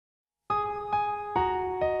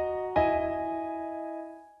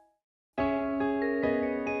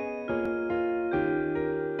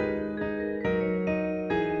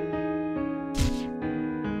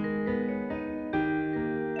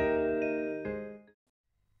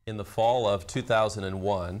the fall of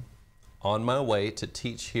 2001, on my way to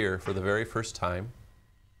teach here for the very first time,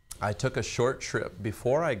 I took a short trip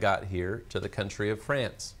before I got here to the country of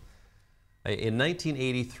France. In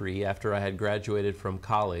 1983, after I had graduated from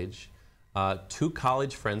college, two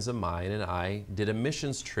college friends of mine and I did a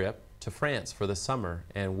missions trip to France for the summer,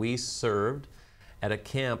 and we served at a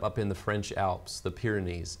camp up in the French Alps, the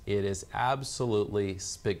Pyrenees. It is absolutely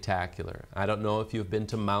spectacular. I don't know if you've been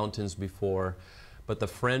to mountains before, but the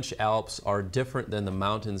French Alps are different than the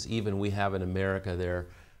mountains even we have in America. They're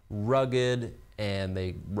rugged and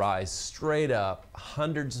they rise straight up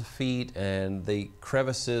hundreds of feet, and the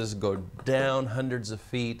crevices go down hundreds of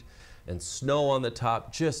feet, and snow on the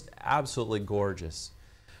top, just absolutely gorgeous.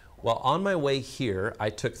 Well, on my way here,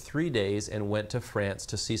 I took 3 days and went to France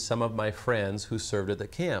to see some of my friends who served at the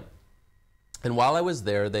camp. And while I was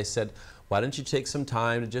there, they said, why don't you take some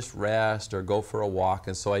time to just rest or go for a walk?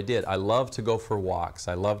 And so I did. I love to go for walks.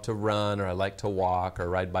 I love to run, or I like to walk or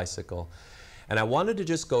ride bicycle. And I wanted to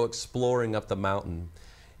just go exploring up the mountain.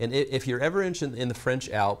 And if you're ever in the French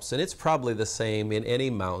Alps, and it's probably the same in any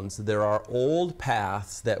mountains, there are old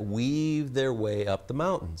paths that weave their way up the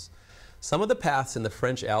mountains. Some of the paths in the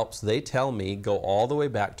French Alps, they tell me, go all the way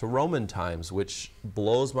back to Roman times, which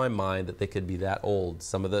blows my mind that they could be that old,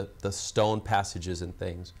 some of the stone passages and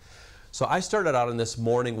things. So I started out on this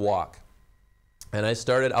morning walk, and I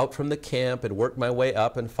started out from the camp and worked my way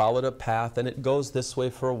up and followed a path, and it goes this way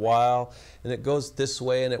for a while, and it goes this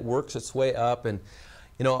way, and it works its way up. And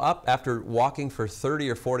you know, up after walking for 30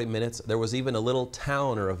 or 40 minutes, there was even a little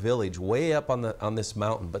town or a village way up on this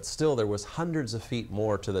mountain, but still there was hundreds of feet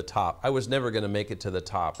more to the top. I was never going to make it to the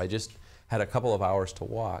top. I just had a couple of hours to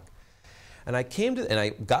walk. And I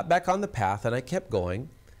got back on the path, and I kept going,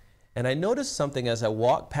 and I noticed something as I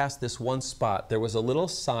walked past this one spot. There was a little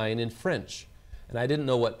sign in French, and I didn't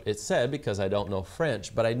know what it said because I don't know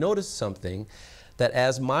French, but I noticed something, that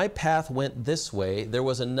as my path went this way, there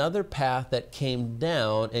was another path that came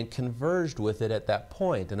down and converged with it at that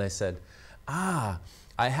point. And I said, I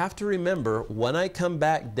have to remember when I come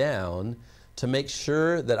back down to make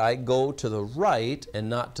sure that I go to the right and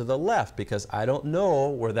not to the left, because I don't know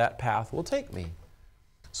where that path will take me.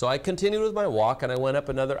 So I continued with my walk, and I went up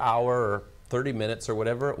another hour or 30 minutes or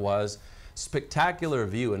whatever it was. Spectacular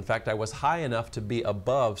view. In fact, I was high enough to be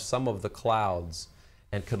above some of the clouds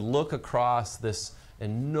and could look across this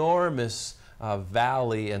enormous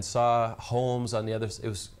valley and saw homes on the other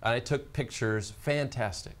side. I took pictures,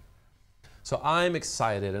 fantastic. So I'm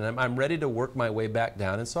excited, and I'm ready to work my way back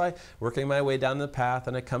down. And so working my way down the path,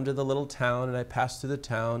 and I come to the little town, and I pass through the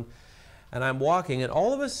town, and I'm walking, and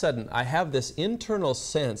all of a sudden I have this internal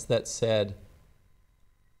sense that said,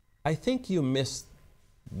 I think you missed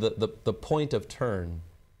the point of turn.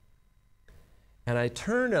 And I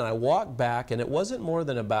turned and I walked back, and it wasn't more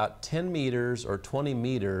than about 10 meters or 20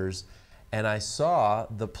 meters, and I saw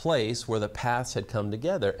the place where the paths had come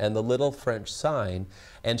together and the little French sign.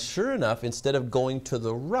 And sure enough, instead of going to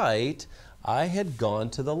the right, I had gone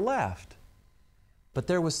to the left. But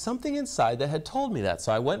there was something inside that had told me that.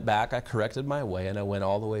 So I went back, I corrected my way, and I went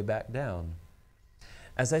all the way back down.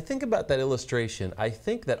 As I think about that illustration, I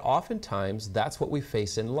think that oftentimes that's what we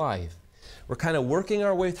face in life. We're kind of working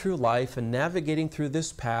our way through life and navigating through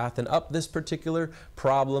this path and up this particular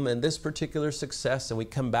problem and this particular success, and we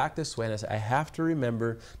come back this way and I say, I have to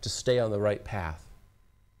remember to stay on the right path.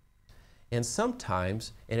 And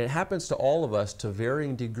sometimes, and it happens to all of us to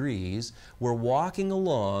varying degrees, we're walking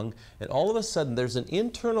along and all of a sudden there's an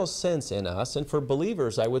internal sense in us, and for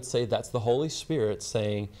believers I would say that's the Holy Spirit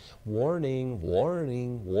saying, warning,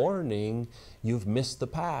 warning, warning, you've missed the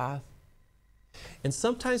path. And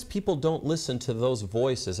sometimes people don't listen to those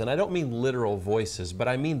voices, and I don't mean literal voices, but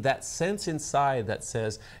I mean that sense inside that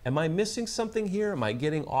says, am I missing something here? Am I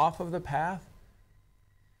getting off of the path?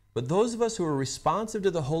 But those of us who are responsive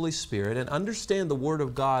to the Holy Spirit and understand the Word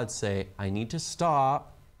of God say, I need to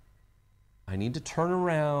stop, I need to turn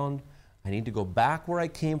around, I need to go back where I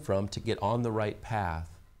came from to get on the right path.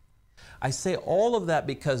 I say all of that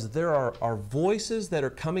because there are voices that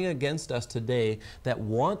are coming against us today that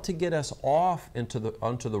want to get us off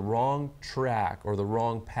onto the wrong track or the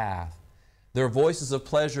wrong path. There are voices of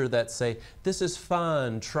pleasure that say, this is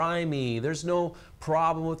fun, try me, there's no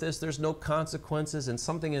problem with this, there's no consequences, and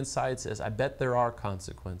something inside says, I bet there are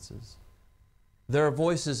consequences. There are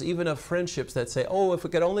voices even of friendships that say, oh, if we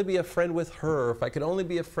could only be a friend with her, if I could only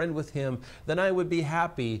be a friend with him, then I would be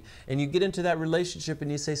happy. And you get into that relationship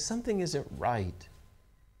and you say, something isn't right.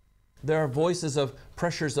 There are voices of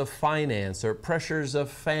pressures of finance or pressures of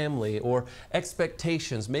family or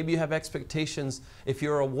expectations. Maybe you have expectations, if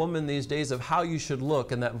you're a woman these days, of how you should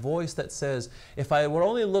look, and that voice that says, if I would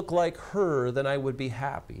only look like her, then I would be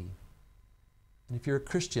happy. And if you're a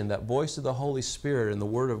Christian, that voice of the Holy Spirit and the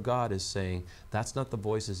Word of God is saying, that's not the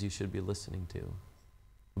voices you should be listening to.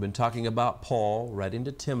 We've been talking about Paul writing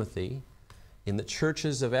to Timothy in the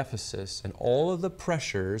churches of Ephesus, and all of the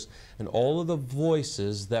pressures and all of the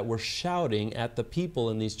voices that were shouting at the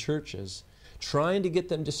people in these churches, trying to get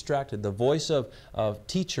them distracted. The voice of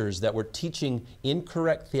teachers that were teaching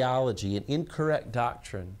incorrect theology and incorrect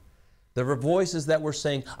doctrine. There were voices that were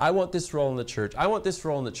saying, I want this role in the church, I want this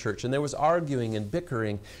role in the church. And there was arguing and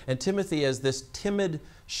bickering. And Timothy, as this timid,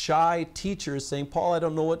 shy teacher, is saying, Paul, I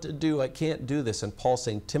don't know what to do, I can't do this. And Paul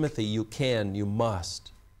saying, Timothy, you can, you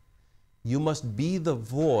must. You must be the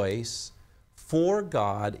voice for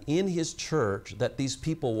God in His church that these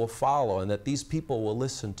people will follow and that these people will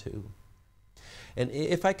listen to. And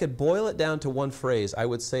if I could boil it down to one phrase, I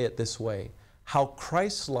would say it this way: how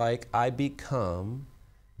Christ-like I become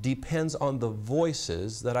depends on the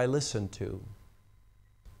voices that I listen to.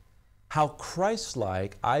 How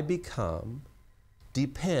Christ-like I become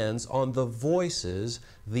depends on the voices,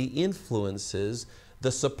 the influences,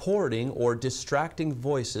 the supporting or distracting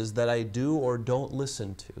voices that I do or don't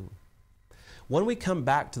listen to. When we come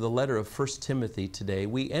back to the letter of 1 Timothy today,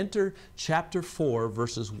 we enter chapter 4,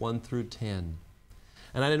 verses 1 through 10.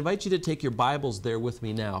 And I'd invite you to take your Bibles there with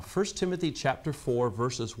me now. 1 Timothy chapter 4,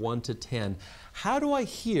 verses 1 to 10. How do I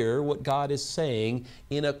hear what God is saying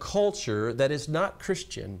in a culture that is not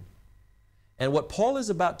Christian? And what Paul is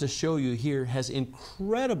about to show you here has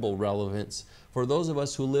incredible relevance for those of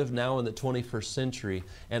us who live now in the 21st century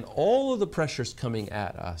and all of the pressures coming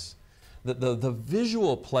at us. The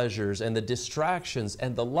visual pleasures and the distractions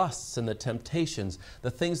and the lusts and the temptations,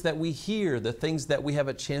 the things that we hear, the things that we have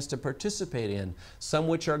a chance to participate in, some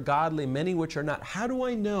which are godly, many which are not. How do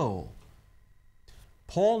I know?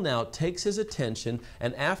 Paul now takes his attention,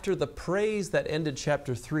 and after the praise that ended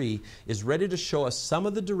chapter 3, is ready to show us some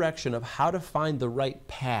of the direction of how to find the right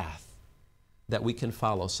path that we can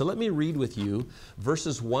follow. So let me read with you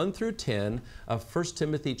verses 1 through 10 of 1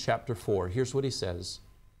 Timothy chapter 4. Here's what he says.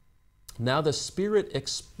 Now the Spirit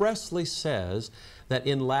expressly says that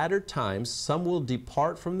in latter times some will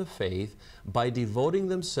depart from the faith by devoting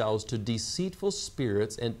themselves to deceitful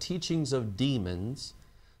spirits and teachings of demons,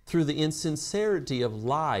 through the insincerity of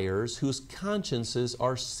liars whose consciences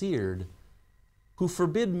are seared, who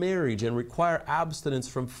forbid marriage and require abstinence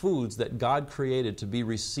from foods that God created to be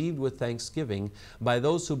received with thanksgiving by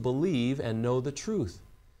those who believe and know the truth.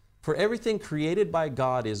 For everything created by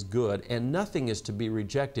God is good, and nothing is to be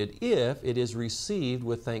rejected if it is received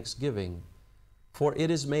with thanksgiving, for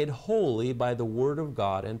it is made holy by the word of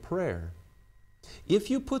God and prayer. If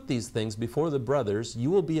you put these things before the brothers, you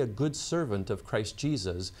will be a good servant of Christ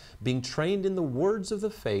Jesus, being trained in the words of the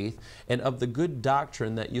faith and of the good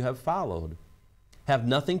doctrine that you have followed. Have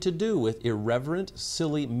nothing to do with irreverent,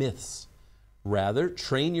 silly myths. Rather,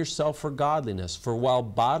 train yourself for godliness, for while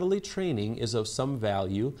bodily training is of some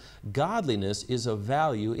value, godliness is of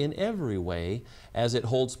value in every way, as it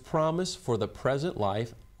holds promise for the present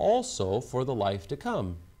life, also for the life to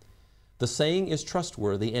come. The saying is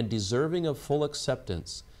trustworthy and deserving of full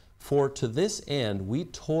acceptance. For to this end we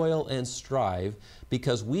toil and strive,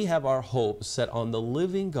 because we have our hope set on the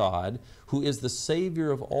living God, who is the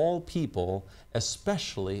Savior of all people,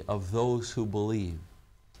 especially of those who believe.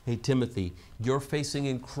 Hey, Timothy, you're facing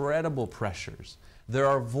incredible pressures. There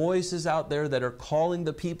are voices out there that are calling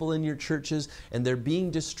the people in your churches, and they're being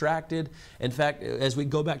distracted. In fact, as we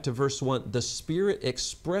go back to verse 1, the Spirit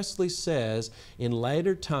expressly says, in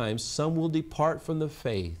later times, some will depart from the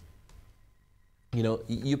faith. You know,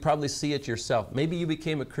 you probably see it yourself. Maybe you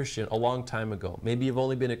became a Christian a long time ago. Maybe you've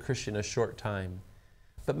only been a Christian a short time.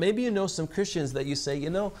 But maybe you know some Christians that you say,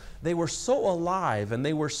 you know, they were so alive and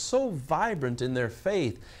they were so vibrant in their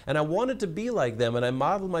faith, and I wanted to be like them, and I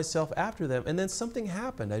modeled myself after them, and then something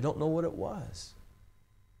happened. I don't know what it was.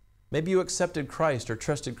 Maybe you accepted Christ or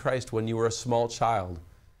trusted Christ when you were a small child,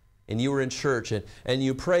 and you were in church, and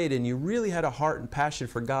you prayed, and you really had a heart and passion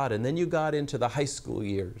for God, and then you got into the high school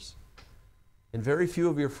years. And very few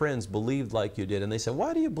of your friends believed like you did. And they said,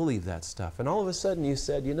 why do you believe that stuff? And all of a sudden you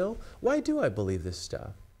said, you know, why do I believe this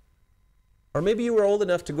stuff? Or maybe you were old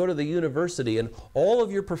enough to go to the university and all of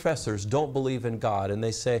your professors don't believe in God. And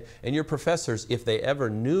they say, and your professors, if they ever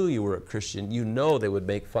knew you were a Christian, you know they would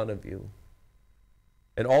make fun of you.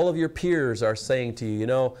 And all of your peers are saying to you, you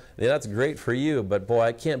know, yeah, that's great for you, but boy,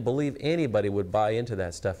 I can't believe anybody would buy into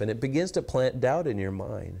that stuff. And it begins to plant doubt in your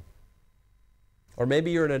mind. Or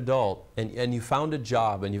maybe you're an adult and you found a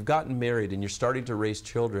job and you've gotten married and you're starting to raise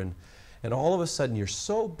children, and all of a sudden you're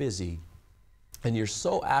so busy and you're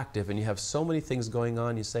so active and you have so many things going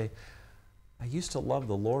on. You say, I used to love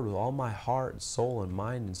the Lord with all my heart, soul, and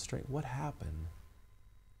mind and strength. What happened?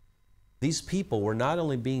 These people were not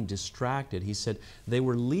only being distracted, he said, they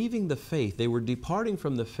were leaving the faith, they were departing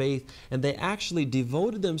from the faith, and they actually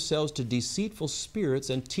devoted themselves to deceitful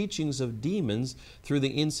spirits and teachings of demons through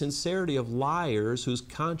the insincerity of liars whose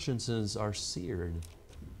consciences are seared.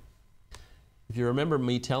 If you remember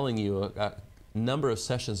me telling you a number of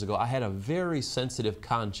sessions ago, I had a very sensitive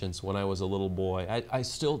conscience when I was a little boy. I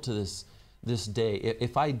still to this day,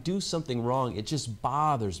 if I do something wrong, it just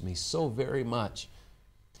bothers me so very much.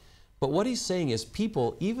 But what he's saying is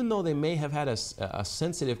people, even though they may have had a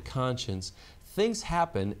sensitive conscience, things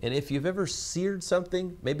happen, and if you've ever seared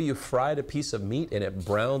something, maybe you fried a piece of meat and it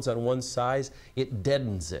browns on one side, it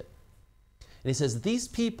deadens it. And he says these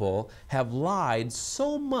people have lied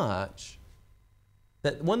so much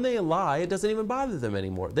that when they lie, it doesn't even bother them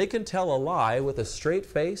anymore. They can tell a lie with a straight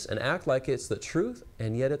face and act like it's the truth,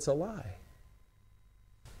 and yet it's a lie.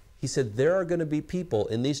 He said, there are going to be people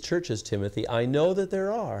in these churches, Timothy, I know that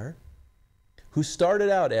there are, who started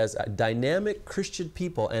out as dynamic Christian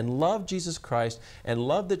people and loved Jesus Christ and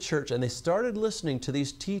loved the church, and they started listening to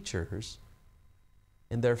these teachers,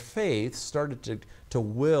 and their faith started to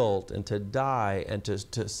wilt and to die and to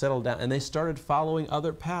settle down, and they started following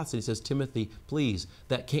other paths. And he says, Timothy, please,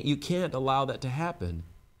 you can't allow that to happen.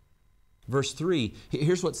 Verse 3,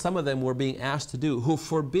 here's what some of them were being asked to do, who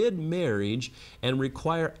forbid marriage and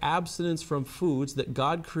require abstinence from foods that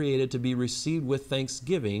God created to be received with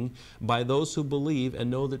thanksgiving by those who believe and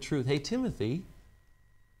know the truth. Hey, Timothy,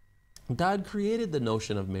 God created the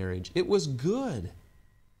notion of marriage. It was good.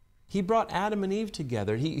 He brought Adam and Eve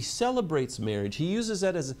together. He celebrates marriage. He uses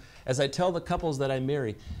that as I tell the couples that I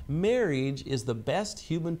marry. Marriage is the best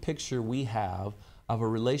human picture we have of a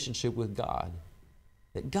relationship with God.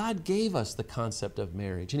 That God gave us the concept of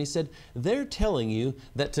marriage. And he said, they're telling you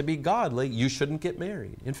that to be godly, you shouldn't get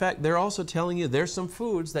married. In fact, they're also telling you there's some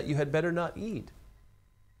foods that you had better not eat.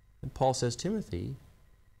 And Paul says, Timothy,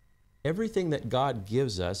 everything that God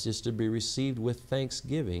gives us is to be received with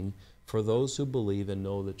thanksgiving for those who believe and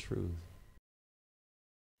know the truth.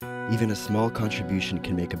 Even a small contribution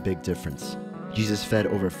can make a big difference. Jesus fed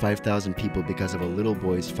over 5,000 people because of a little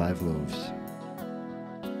boy's 5 loaves.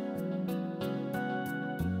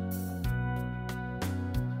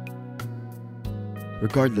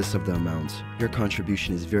 Regardless of the amount, your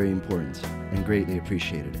contribution is very important and greatly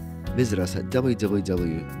appreciated. Visit us at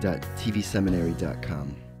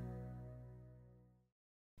www.tvseminary.com.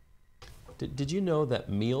 Did you know that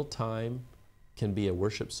mealtime can be a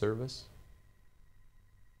worship service?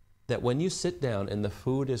 That when you sit down and the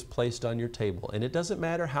food is placed on your table, and it doesn't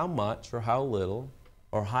matter how much or how little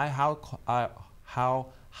or how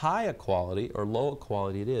high a quality or low a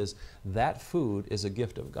quality it is, that food is a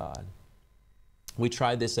gift of God. We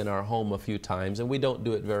tried this in our home a few times, and we don't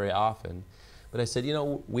do it very often. But I said, you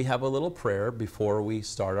know, we have a little prayer before we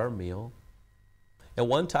start our meal. And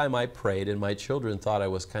one time I prayed, and my children thought I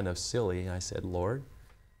was kind of silly. I said, Lord,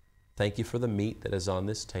 thank you for the meat that is on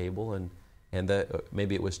this table, and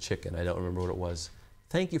maybe it was chicken. I don't remember what it was.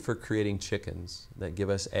 Thank you for creating chickens that give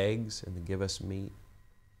us eggs and that give us meat.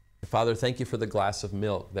 And Father, thank you for the glass of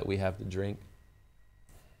milk that we have to drink.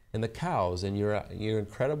 And the cows, and your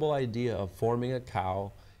incredible idea of forming a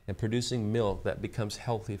cow and producing milk that becomes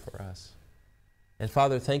healthy for us. And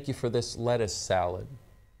Father, thank you for this lettuce salad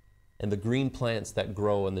and the green plants that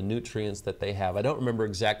grow and the nutrients that they have. I don't remember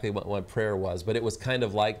exactly what my prayer was, but it was kind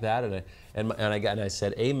of like that. And I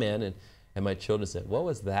said, amen. And my children said, what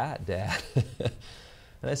was that, Dad?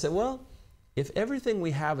 And I said, well, if everything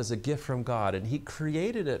we have is a gift from God and He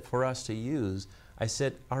created it for us to use, I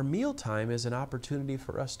said, our mealtime is an opportunity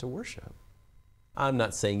for us to worship. I'm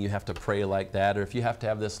not saying you have to pray like that, or if you have to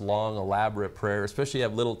have this long, elaborate prayer, especially if you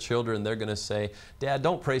have little children, they're going to say, Dad,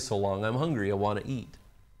 don't pray so long. I'm hungry. I want to eat.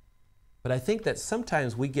 But I think that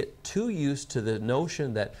sometimes we get too used to the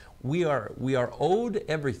notion that we are owed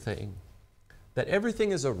everything, that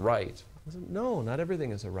everything is a right. I said, no, not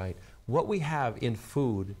everything is a right. What we have in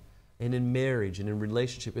food and in marriage and in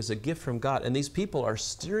relationship is a gift from God. And these people are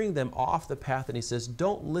steering them off the path. And he says,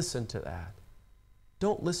 don't listen to that.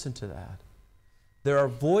 Don't listen to that. There are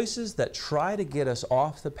voices that try to get us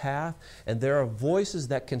off the path, and there are voices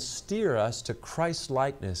that can steer us to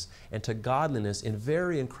Christ-likeness and to godliness in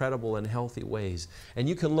very incredible and healthy ways. And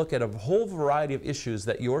you can look at a whole variety of issues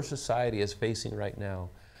that your society is facing right now.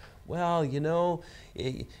 well, you know,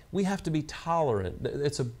 we have to be tolerant.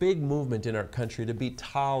 It's a big movement in our country to be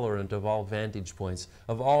tolerant of all vantage points,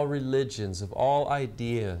 of all religions, of all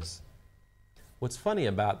ideas. What's funny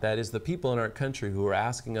about that is the people in our country who are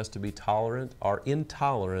asking us to be tolerant are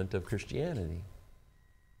intolerant of Christianity.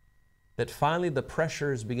 That finally the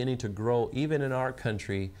pressure is beginning to grow even in our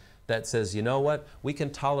country that says, you know what, we can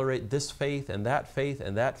tolerate this faith and that faith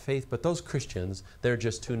and that faith, but those Christians, they're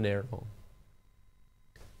just too narrow.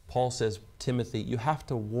 Paul says, Timothy, you have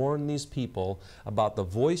to warn these people about the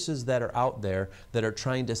voices that are out there that are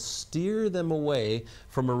trying to steer them away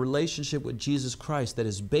from a relationship with Jesus Christ that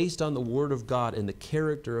is based on the Word of God and the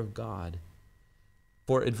character of God.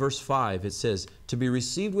 For in verse 5 it says, to be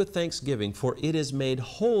received with thanksgiving, for it is made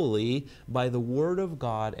holy by the Word of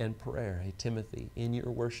God and prayer. Hey, Timothy, in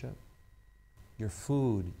your worship, your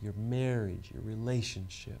food, your marriage, your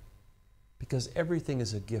relationship, because everything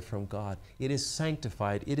is a gift from God. It is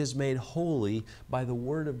sanctified. It is made holy by the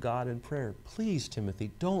Word of God and prayer. Please, Timothy,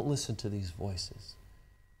 don't listen to these voices.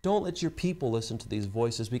 Don't let your people listen to these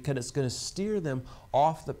voices, because it's going to steer them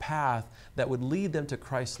off the path that would lead them to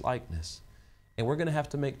Christ's likeness. And we're going to have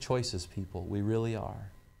to make choices, people. We really are.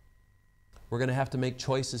 We're going to have to make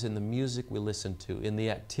choices in the music we listen to, in the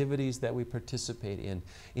activities that we participate in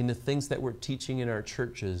the things that we're teaching in our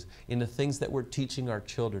churches, in the things that we're teaching our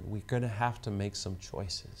children. We're going to have to make some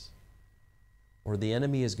choices, or the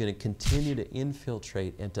enemy is going to continue to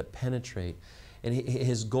infiltrate and to penetrate. And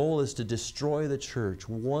his goal is to destroy the church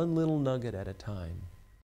one little nugget at a time.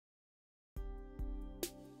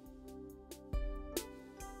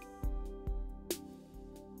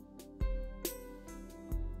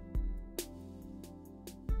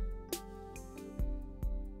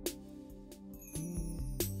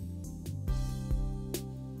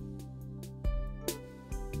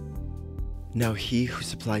 Now he who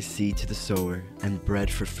supplies seed to the sower and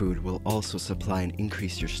bread for food will also supply and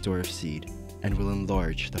increase your store of seed, and will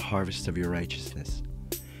enlarge the harvest of your righteousness.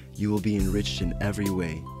 You will be enriched in every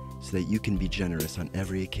way, so that you can be generous on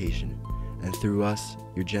every occasion, and through us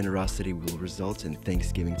your generosity will result in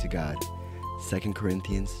thanksgiving to God. 2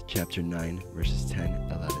 Corinthians chapter 9, verses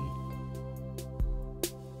 10-11.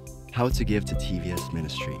 How to give to TVS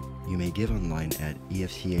Ministry. You may give online at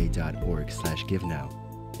efca.org/givenow.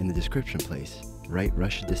 In the description place, write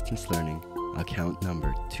Russia Distance Learning, account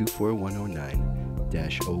number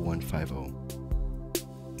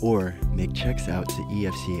 24109-0150. Or make checks out to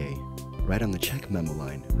EFCA. Write on the check memo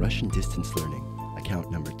line, Russian Distance Learning, account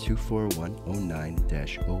number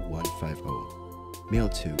 24109-0150. Mail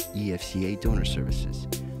to EFCA Donor Services,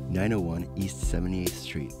 901 East 78th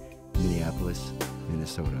Street, Minneapolis,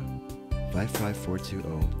 Minnesota,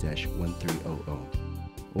 55420-1300.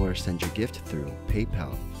 Or send your gift through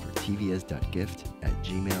PayPal for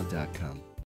tvs.gift@gmail.com.